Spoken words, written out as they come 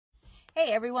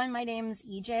Hey everyone, my name is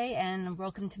EJ and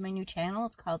welcome to my new channel.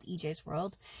 It's called EJS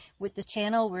World. With this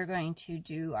channel, we're going to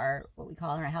do what we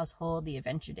call in our household, the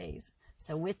adventure days.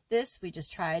 So with this, we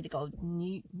just try to go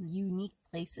unique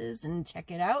places and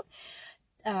check it out.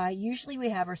 Usually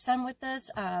we have our son with us,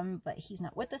 but he's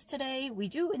not with us today. We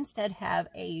do instead have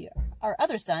our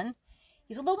other son.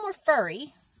 He's a little more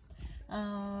furry.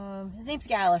 His name's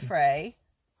Gallifrey,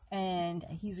 and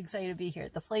he's excited to be here.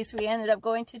 The place we ended up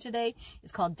going to today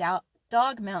is called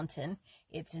Dog Mountain.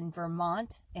 It's in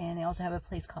Vermont, and they also have a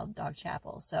place called Dog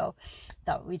Chapel. So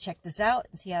thought we'd check this out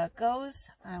and see how it goes.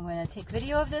 I'm going to take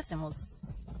video of this, and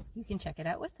you can check it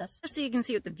out with us. Just so you can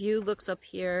see what the view looks up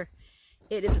here.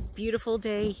 It is a beautiful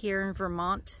day here in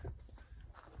Vermont.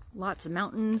 Lots of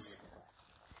mountains,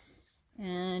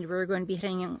 and we're going to be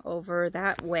heading over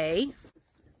that way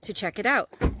to check it out.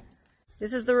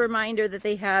 This is the reminder that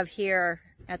they have here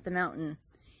at the mountain.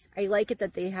 I like it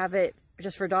that they have it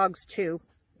just for dogs too,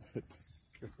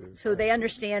 so they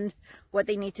understand what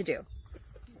they need to do.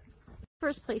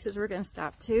 First places we're going to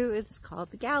stop to, it's called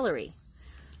the gallery.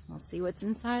 We'll see what's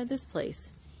inside this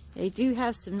place. They do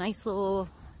have some nice little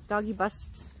doggy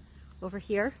busts over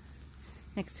here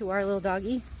next to our little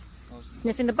doggy,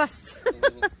 sniffing the busts.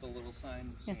 the little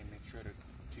sign saying yes. Make sure to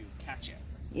catch it.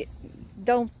 Yeah,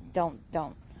 don't.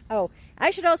 Oh,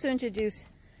 I should also introduce,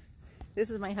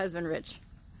 this is my husband, Rich.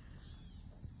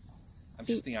 I'm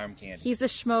just the arm candy. He's the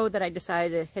schmo that I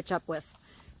decided to hitch up with,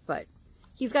 but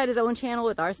he's got his own channel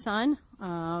with our son.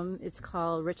 It's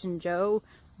called Rich and Joe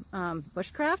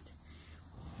Bushcraft.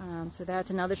 So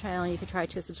that's another channel you could try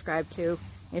to subscribe to.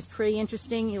 It's pretty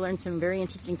interesting. You learn some very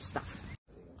interesting stuff.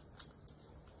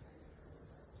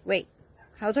 Wait,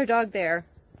 how's our dog there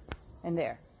and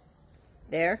there?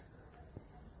 There?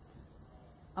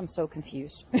 I'm so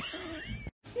confused.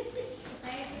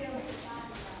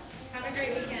 Have a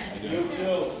great weekend. You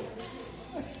too.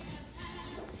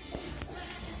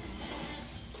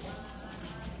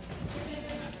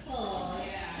 Oh,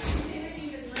 yeah.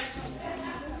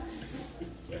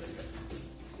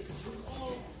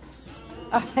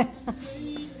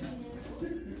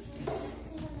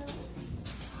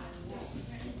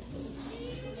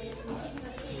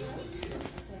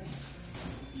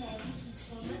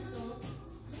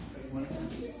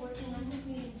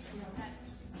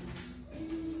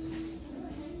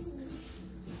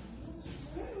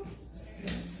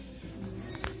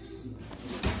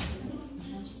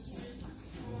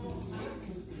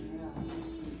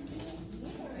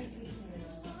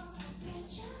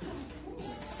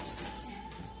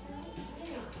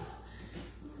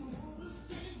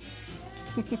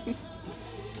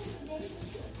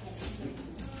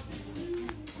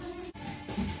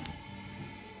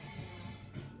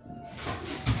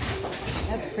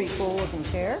 That's a pretty cool looking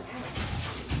chair.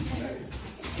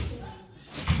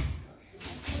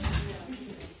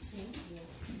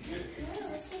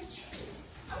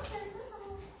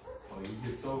 Oh, you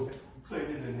get so excited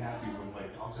and happy when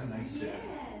like dogs are nice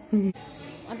dad.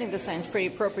 I think this sign's pretty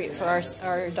appropriate for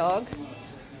our dog.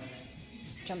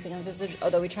 Jumping on visitors,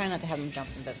 although we try not to have him jump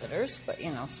on visitors, but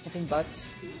you know, sniffing butts,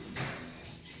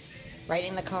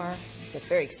 riding the car. Gets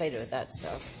very excited with that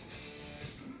stuff.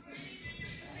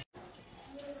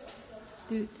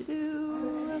 A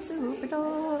super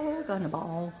dog on a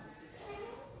ball.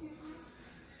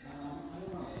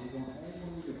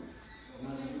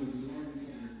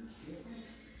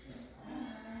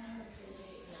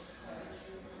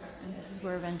 And this is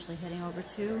where we're eventually heading over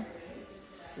to.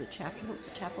 So the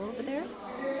chapel over there.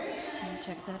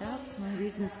 Check that out. It's one of the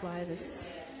reasons why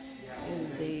this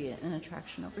is an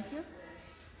attraction over here.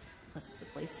 Plus it's a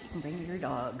place you can bring your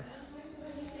dog,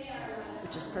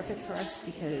 which is perfect for us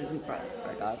because we brought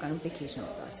our dog on vacation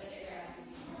with us.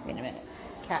 Wait a minute.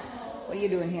 Cat, what are you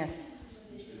doing here?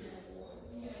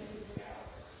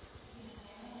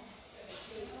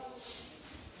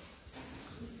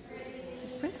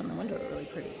 These prints on the window are really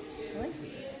pretty. I like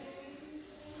these.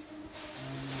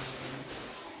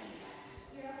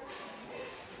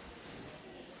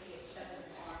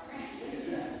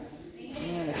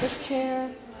 Fish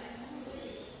chair.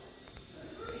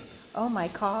 Oh my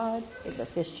God, it's a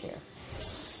fish chair.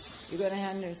 You're gonna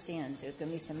have to understand there's gonna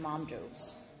be some mom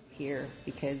jokes here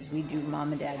because we do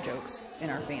mom and dad jokes in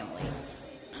our family.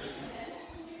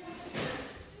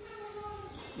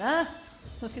 Ah,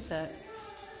 look at that.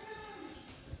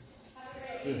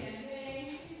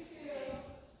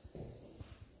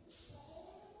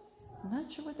 I'm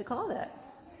not sure what to call that.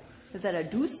 Is that a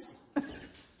deuce?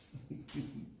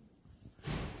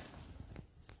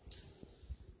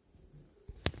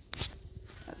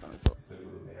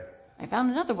 I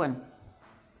found another one.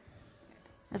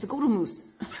 That's a golden moose.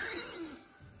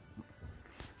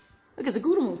 Look, it's a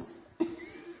Goodle moose.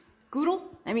 Goodle?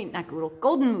 I mean, not Goodle.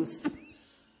 Golden moose.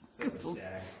 It's a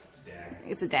stag.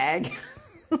 It's a dag.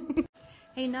 It's a dag.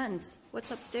 Hey, nuns, what's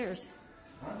upstairs?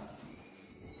 Huh?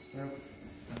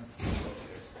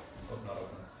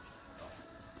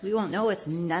 We won't know. It's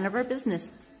none of our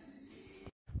business.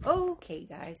 Okay,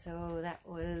 guys, so that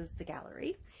was the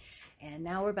gallery. And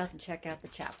now we're about to check out the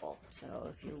chapel.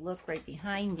 So if you look right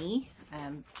behind me,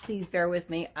 please bear with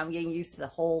me. I'm getting used to the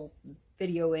whole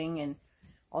videoing and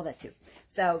all that too.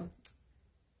 So,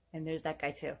 and there's that guy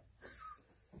too.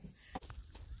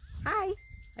 Hi.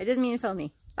 I didn't mean to film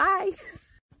me. Bye.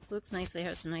 This looks nice. They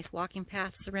have some nice walking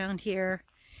paths around here.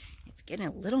 It's getting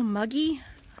a little muggy.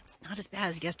 It's not as bad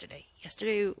as yesterday.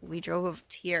 Yesterday we drove up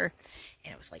here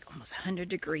and it was like almost 100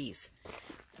 degrees.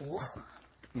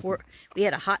 We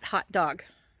had a hot dog.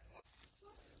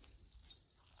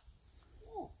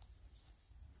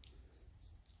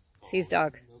 See his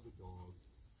dog.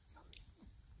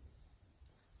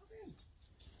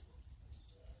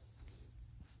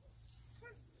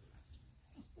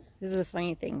 This is a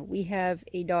funny thing. We have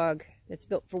a dog that's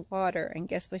built for water, and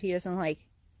guess what he doesn't like?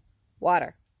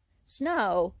 Water.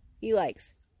 Snow, he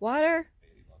likes. Water?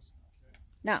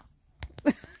 No.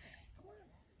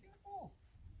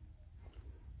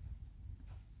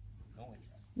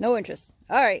 No interest.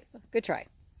 All right, good try.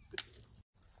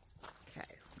 Okay,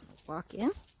 walk in.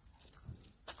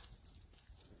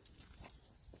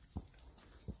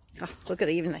 Oh, look at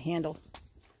even the handle.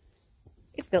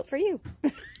 It's built for you.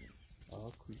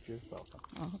 All creatures welcome.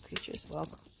 All creatures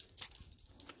welcome.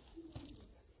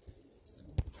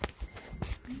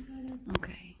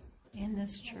 Okay, in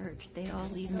this church, they all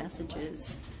leave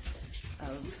messages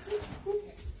of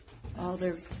all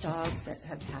their dogs that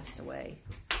have passed away.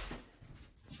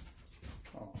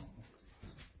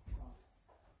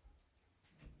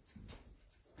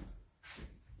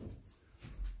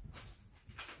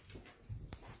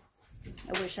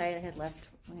 I wish I had left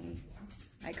when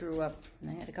I grew up and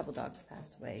I had a couple dogs that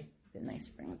passed away. It'd been nice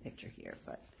to bring a picture here,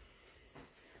 but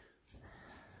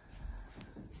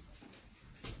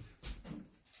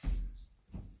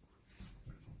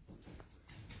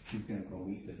She's gonna go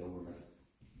meet the Doberman.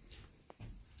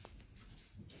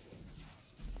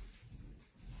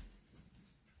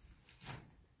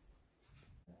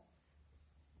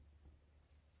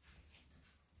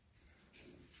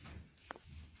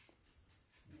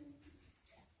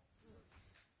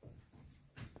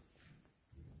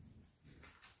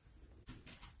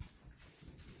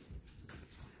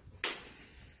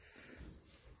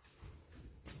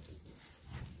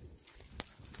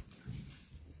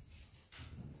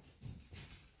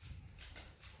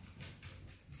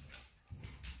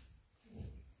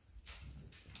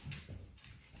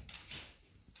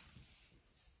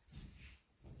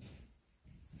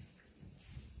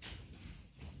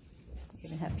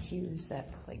 even have pews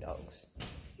that play dogs.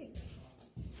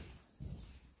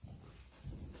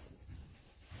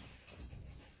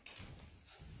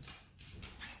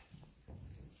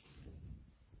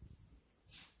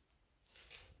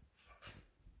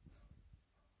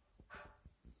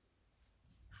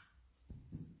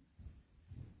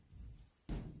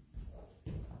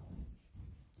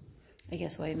 I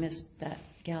guess why I missed that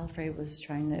Gallifrey was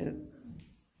trying to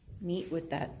meet with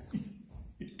that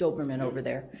Doberman over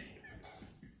there.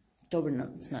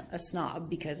 Doberman's not a snob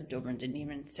because Doberman didn't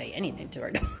even say anything to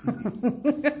her.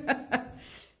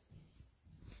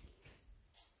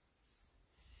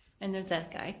 And there's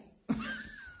that guy.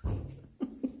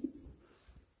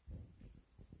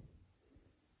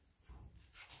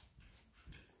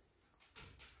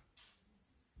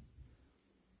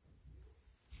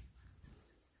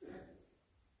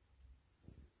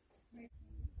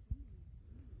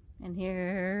 And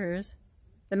here's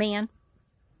the man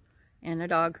and a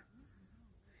dog.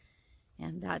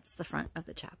 And that's the front of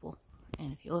the chapel.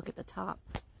 And if you look at the top,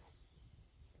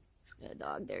 it's got a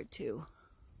dog there too.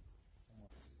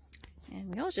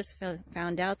 And we all just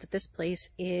found out that this place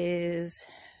is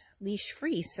leash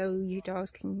free, so you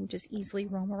dogs can just easily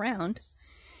roam around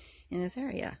in this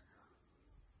area.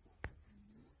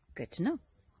 Good to know.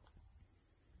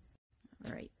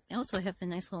 All right. They also have a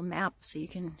nice little map, so you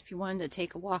can, if you wanted to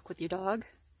take a walk with your dog,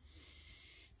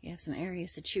 you have some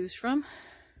areas to choose from.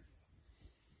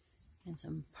 And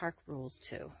some park rules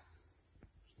too.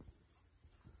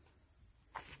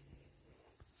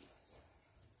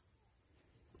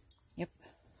 Yep,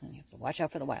 and you have to watch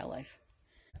out for the wildlife.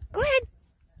 Go ahead!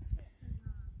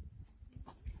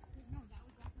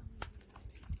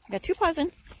 I got two paws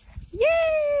in.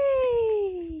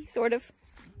 Yay! Sort of.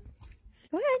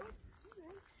 Go ahead.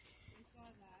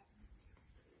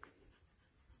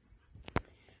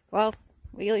 Well,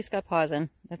 we at least got paws in.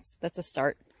 That's a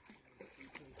start.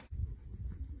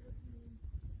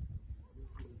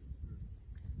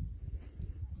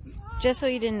 Just so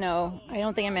you didn't know, I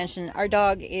don't think I mentioned, our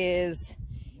dog is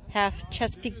half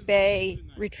Chesapeake Bay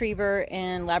Retriever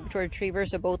and Labrador Retriever,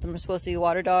 so both of them are supposed to be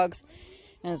water dogs.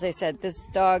 And as I said, this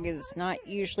dog is not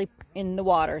usually in the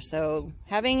water, so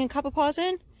having a couple paws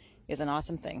in is an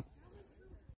awesome thing.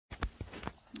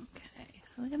 Okay,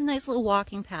 so we have a nice little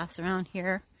walking paths around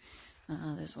here.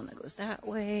 There's one that goes that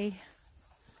way.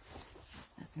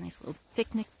 There's a nice little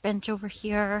picnic bench over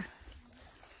here.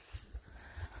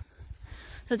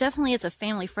 So definitely it's a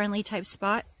family-friendly type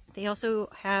spot. They also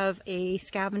have a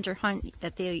scavenger hunt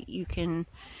that you can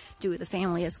do with the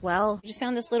family as well. I just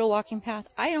found this little walking path.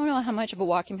 I don't know how much of a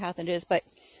walking path it is, but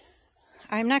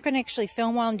I'm not going to actually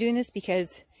film while I'm doing this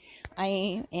because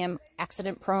I am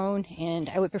accident prone and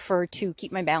I would prefer to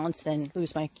keep my balance than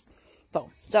lose my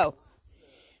phone. So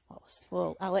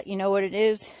I'll let you know what it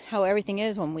is, how everything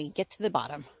is when we get to the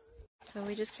bottom. So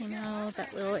we just came out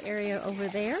that little area over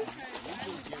there.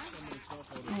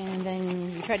 And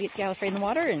then we tried to get Gallifrey in the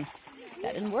water, and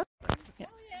that didn't work.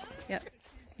 Yep.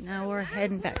 Now we're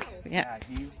heading back. Yeah.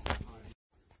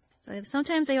 So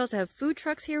sometimes they also have food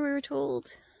trucks here, we were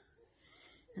told.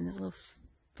 And there's a little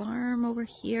farm over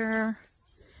here.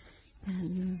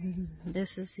 And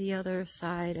this is the other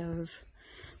side of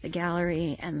the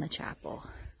gallery and the chapel.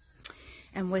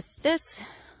 And with this,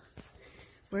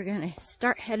 we're going to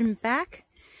start heading back.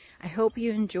 I hope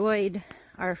you enjoyed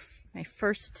my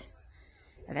first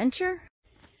adventure.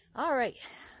 All right,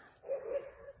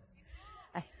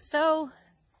 so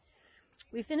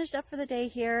we finished up for the day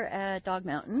here at Dog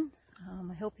Mountain.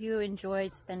 I hope you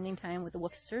enjoyed spending time with the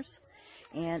Woofsters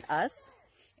and us,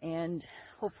 and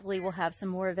hopefully we'll have some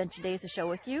more adventure days to show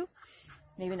with you.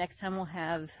 Maybe next time we'll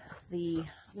have the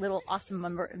little awesome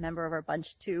member of our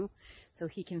bunch too, so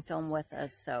he can film with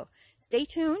us. So stay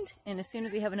tuned, and as soon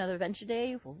as we have another adventure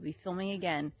day, we'll be filming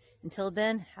again. Until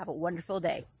then, have a wonderful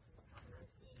day.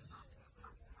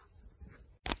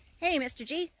 Hey, Mr.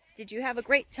 G, did you have a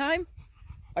great time?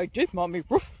 I did, Mommy.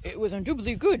 It was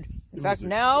undoubtedly good. In fact,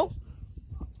 now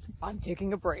I'm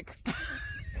taking a break.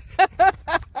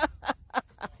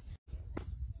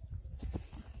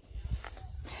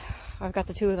 I've got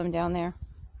the two of them down there.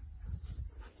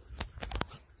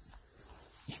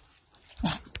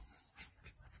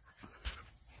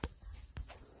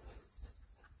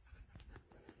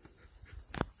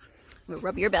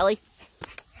 Rub your belly.